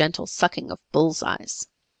by the gentle sucking of bull's eyes.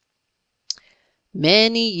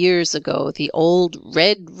 "Many years ago the old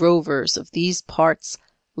Red Rovers of these parts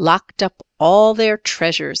locked up all their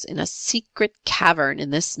treasures in a secret cavern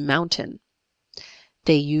in this mountain.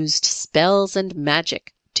 They used spells and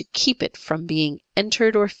magic to keep it from being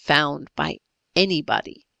entered or found by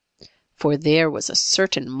anybody, for there was a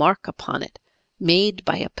certain mark upon it made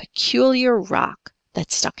by a peculiar rock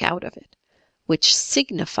that stuck out of it, which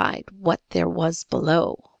signified what there was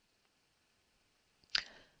below.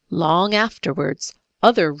 Long afterwards,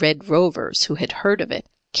 other Red Rovers who had heard of it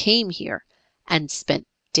came here and spent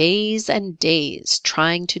days and days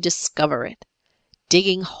trying to discover it,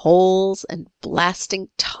 digging holes and blasting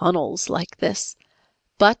tunnels like this,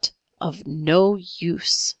 but of no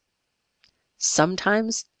use.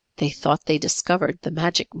 Sometimes they thought they discovered the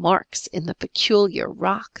magic marks in the peculiar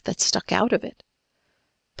rock that stuck out of it,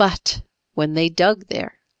 but when they dug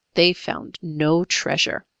there, they found no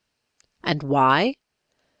treasure. And why?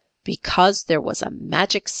 Because there was a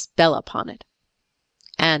magic spell upon it.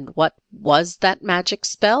 And what was that magic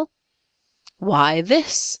spell? Why,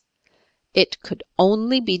 this: it could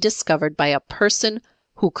only be discovered by a person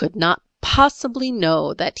who could not possibly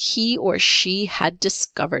know that he or she had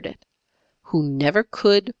discovered it, who never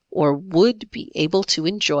could or would be able to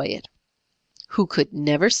enjoy it, who could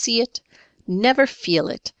never see it, never feel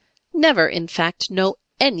it, never, in fact, know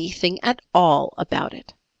anything at all about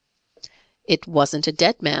it. It wasn't a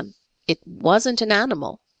dead man. It wasn't an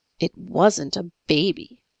animal. It wasn't a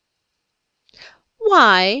baby.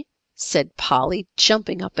 "Why," said Polly,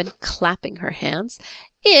 jumping up and clapping her hands,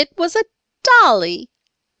 "it was a dolly."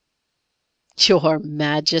 "Your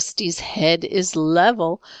Majesty's head is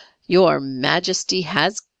level. Your Majesty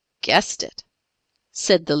has guessed it,"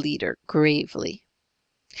 said the leader gravely.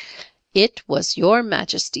 "It was your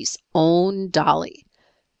Majesty's own dolly,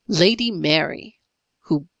 Lady Mary,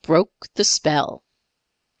 who broke the spell.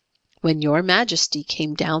 When your Majesty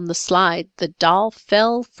came down the slide, the doll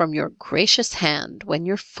fell from your gracious hand when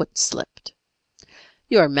your foot slipped.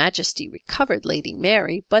 Your Majesty recovered Lady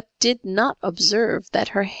Mary, but did not observe that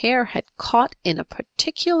her hair had caught in a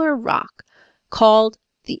particular rock called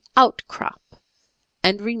the Outcrop,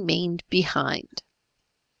 and remained behind.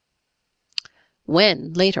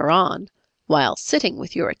 When, later on, while sitting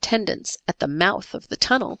with your attendants at the mouth of the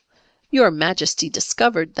tunnel, your Majesty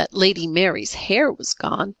discovered that Lady Mary's hair was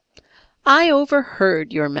gone, I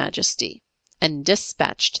overheard your Majesty, and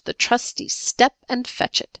dispatched the trusty Step and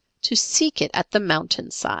Fetch It to seek it at the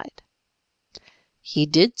mountain side. He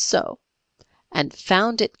did so, and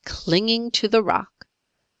found it clinging to the rock,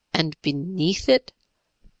 and beneath it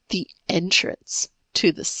the entrance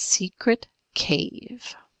to the secret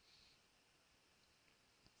cave."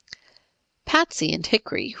 Patsy and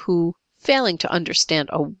Hickory, who, failing to understand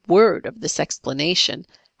a word of this explanation,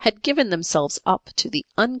 had given themselves up to the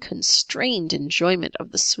unconstrained enjoyment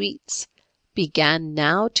of the sweets, began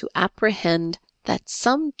now to apprehend that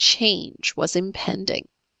some change was impending,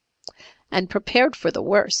 and prepared for the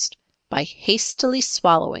worst by hastily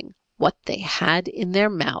swallowing what they had in their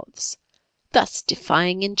mouths, thus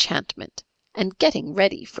defying enchantment and getting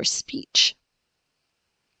ready for speech.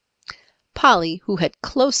 Polly, who had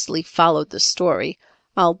closely followed the story,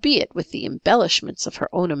 albeit with the embellishments of her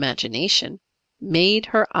own imagination, made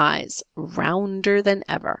her eyes rounder than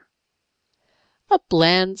ever. A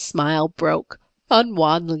bland smile broke on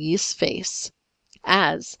Wan Lee's face,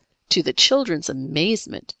 as, to the children's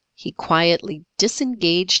amazement, he quietly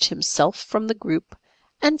disengaged himself from the group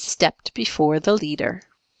and stepped before the leader.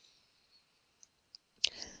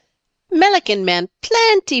 "Melican man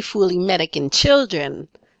plenty fooly Melican children.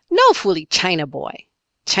 No fooly China boy.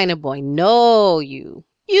 China boy know you.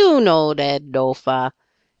 You know that Dofa.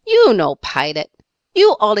 You know Pilot.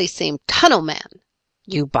 You all the same tunnel man.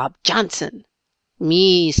 You Bob Johnson.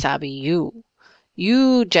 Me sabi you.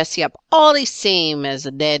 You Jesse up all the same as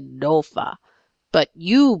the dead Dofa. But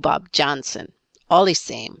you Bob Johnson, all the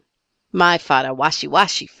same. My father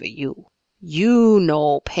washi for you. You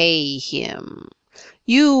no pay him.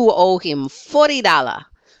 You owe him $40.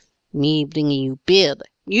 Me bringing you bill.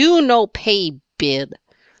 You no pay bill.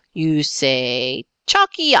 You say,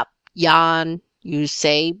 chalky up, Jan. You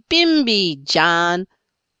say, Bimbi, John.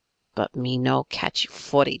 But me no catch you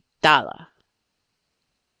 $40.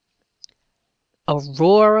 A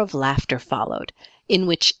roar of laughter followed, in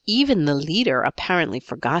which even the leader apparently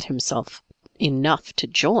forgot himself enough to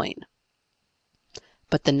join.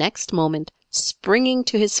 But the next moment, springing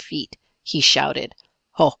to his feet, he shouted,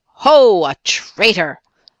 "Ho, ho, a traitor!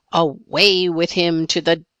 Away with him to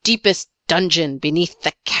the deepest dungeon beneath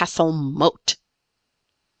the castle moat!"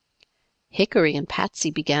 Hickory and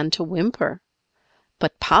Patsy began to whimper,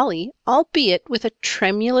 but Polly, albeit with a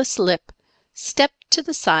tremulous lip, stepped to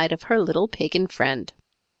the side of her little pagan friend.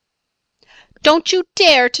 "Don't you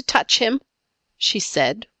dare to touch him," she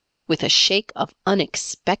said, with a shake of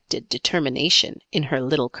unexpected determination in her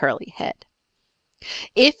little curly head.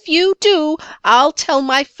 "If you do, I'll tell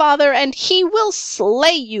my father, and he will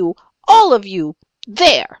slay you, all of you.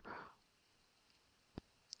 There!"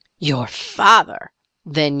 "Your father?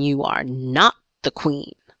 Then you are not the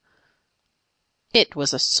Queen." It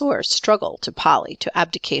was a sore struggle to Polly to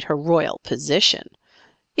abdicate her royal position.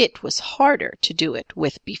 It was harder to do it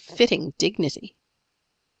with befitting dignity.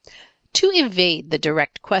 To evade the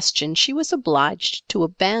direct question, she was obliged to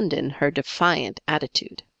abandon her defiant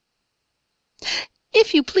attitude.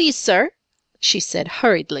 "If you please, sir," she said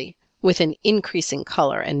hurriedly, with an increasing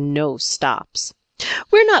color and no stops.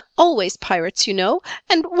 "We're not always pirates, you know,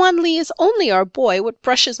 and Wanli is only our boy what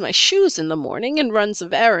brushes my shoes in the morning and runs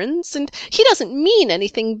of errands, and he doesn't mean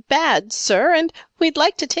anything bad, sir, and we'd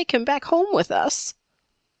like to take him back home with us."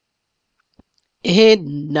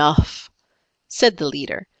 "Enough," said the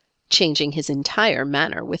leader, changing his entire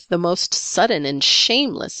manner with the most sudden and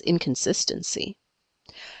shameless inconsistency.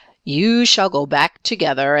 "You shall go back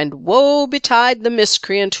together, and woe betide the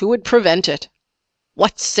miscreant who would prevent it.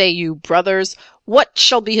 What say you, brothers? What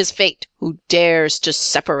shall be his fate who dares to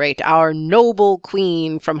separate our noble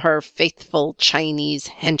Queen from her faithful Chinese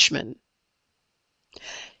henchmen?"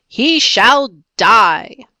 "He shall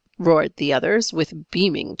die!" roared the others with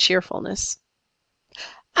beaming cheerfulness.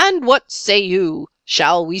 "And what say you?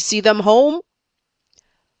 Shall we see them home?"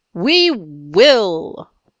 "We will!"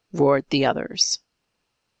 roared the others.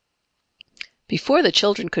 Before the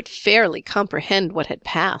children could fairly comprehend what had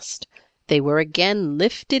passed, they were again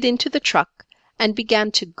lifted into the truck and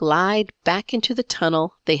began to glide back into the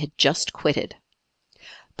tunnel they had just quitted.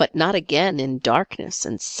 But not again in darkness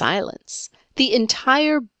and silence. The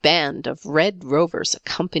entire band of Red Rovers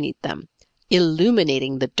accompanied them,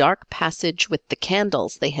 illuminating the dark passage with the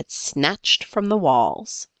candles they had snatched from the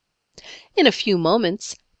walls. In a few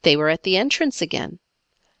moments they were at the entrance again.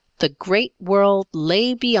 The great world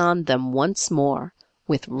lay beyond them once more,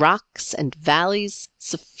 with rocks and valleys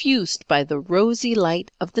suffused by the rosy light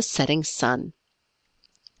of the setting sun.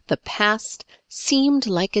 The past seemed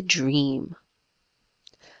like a dream.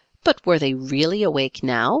 But were they really awake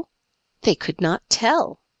now? They could not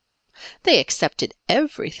tell. They accepted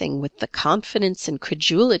everything with the confidence and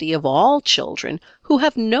credulity of all children who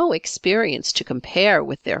have no experience to compare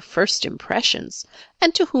with their first impressions,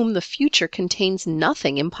 and to whom the future contains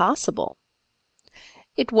nothing impossible.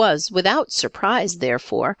 It was without surprise,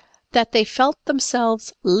 therefore, that they felt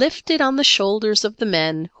themselves lifted on the shoulders of the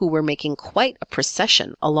men who were making quite a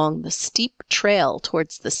procession along the steep trail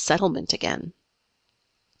towards the settlement again.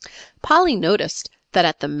 Polly noticed that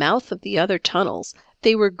at the mouth of the other tunnels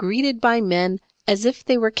they were greeted by men as if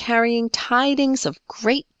they were carrying tidings of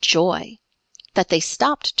great joy, that they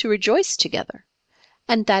stopped to rejoice together,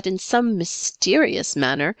 and that in some mysterious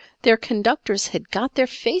manner their conductors had got their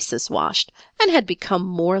faces washed and had become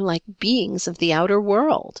more like beings of the outer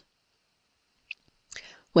world.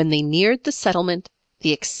 When they neared the settlement,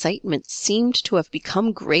 the excitement seemed to have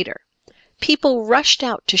become greater. People rushed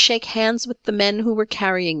out to shake hands with the men who were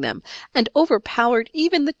carrying them, and overpowered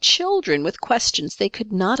even the children with questions they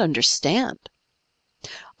could not understand.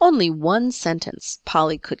 Only one sentence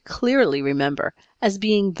Polly could clearly remember as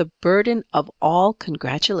being the burden of all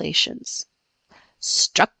congratulations.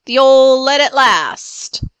 "Struck the old lead at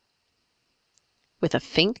last!" With a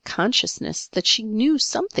faint consciousness that she knew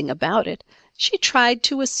something about it, she tried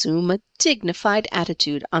to assume a dignified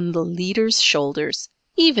attitude on the leader's shoulders,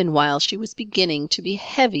 even while she was beginning to be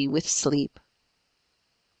heavy with sleep.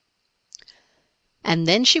 And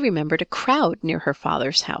then she remembered a crowd near her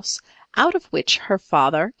father's house, out of which her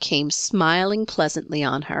father came smiling pleasantly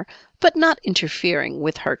on her, but not interfering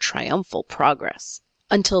with her triumphal progress,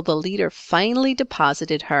 until the leader finally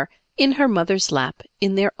deposited her in her mother's lap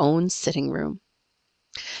in their own sitting-room.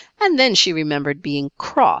 And then she remembered being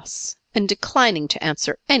cross and declining to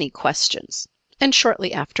answer any questions, and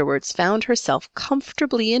shortly afterwards found herself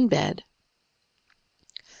comfortably in bed.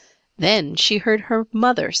 Then she heard her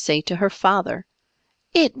mother say to her father,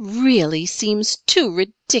 It really seems too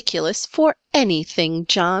ridiculous for anything,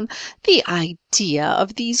 John. The idea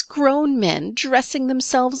of these grown men dressing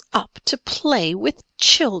themselves up to play with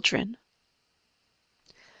children."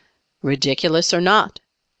 "Ridiculous or not,"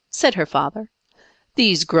 said her father,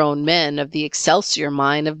 "these grown men of the Excelsior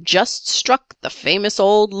mine have just struck the famous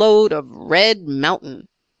old lode of Red Mountain,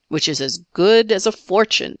 which is as good as a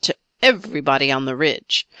fortune to everybody on the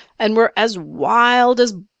ridge, and were as wild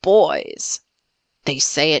as boys. They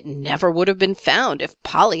say it never would have been found if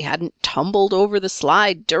Polly hadn't tumbled over the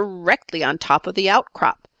slide directly on top of the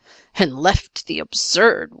outcrop, and left the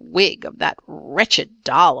absurd wig of that wretched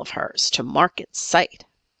doll of hers to mark its site."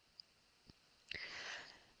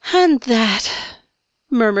 "And that,"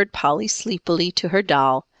 murmured Polly sleepily to her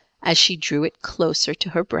doll, as she drew it closer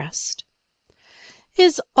to her breast,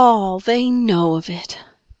 "is all they know of it."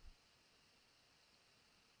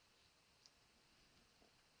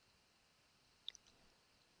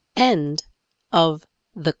 End of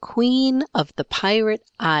The Queen of the Pirate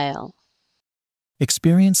Isle.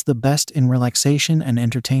 Experience the best in relaxation and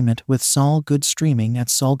entertainment with Sol Good streaming at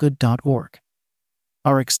solgood.org.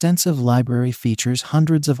 Our extensive library features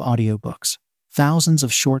hundreds of audiobooks, thousands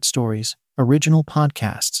of short stories, original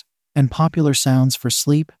podcasts, and popular sounds for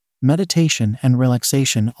sleep, meditation, and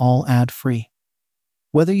relaxation, all ad-free.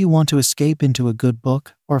 Whether you want to escape into a good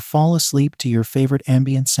book or fall asleep to your favorite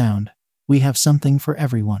ambient sound, we have something for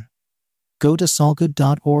everyone. Go to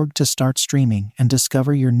solgood.org to start streaming and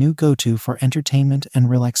discover your new go-to for entertainment and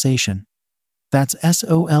relaxation. That's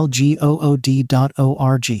solgood.org.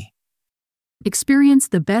 Experience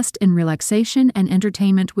the best in relaxation and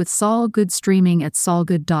entertainment with Sol Good streaming at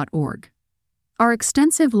solgood.org. Our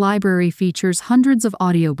extensive library features hundreds of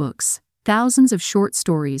audiobooks, thousands of short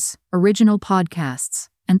stories, original podcasts,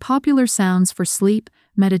 and popular sounds for sleep,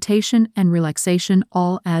 meditation, and relaxation,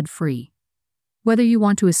 all ad-free. Whether you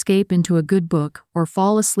want to escape into a good book or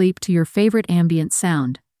fall asleep to your favorite ambient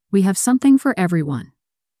sound, we have something for everyone.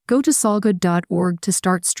 Go to solgood.org to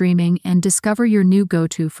start streaming and discover your new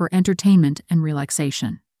go-to for entertainment and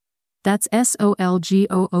relaxation. That's solgood.org.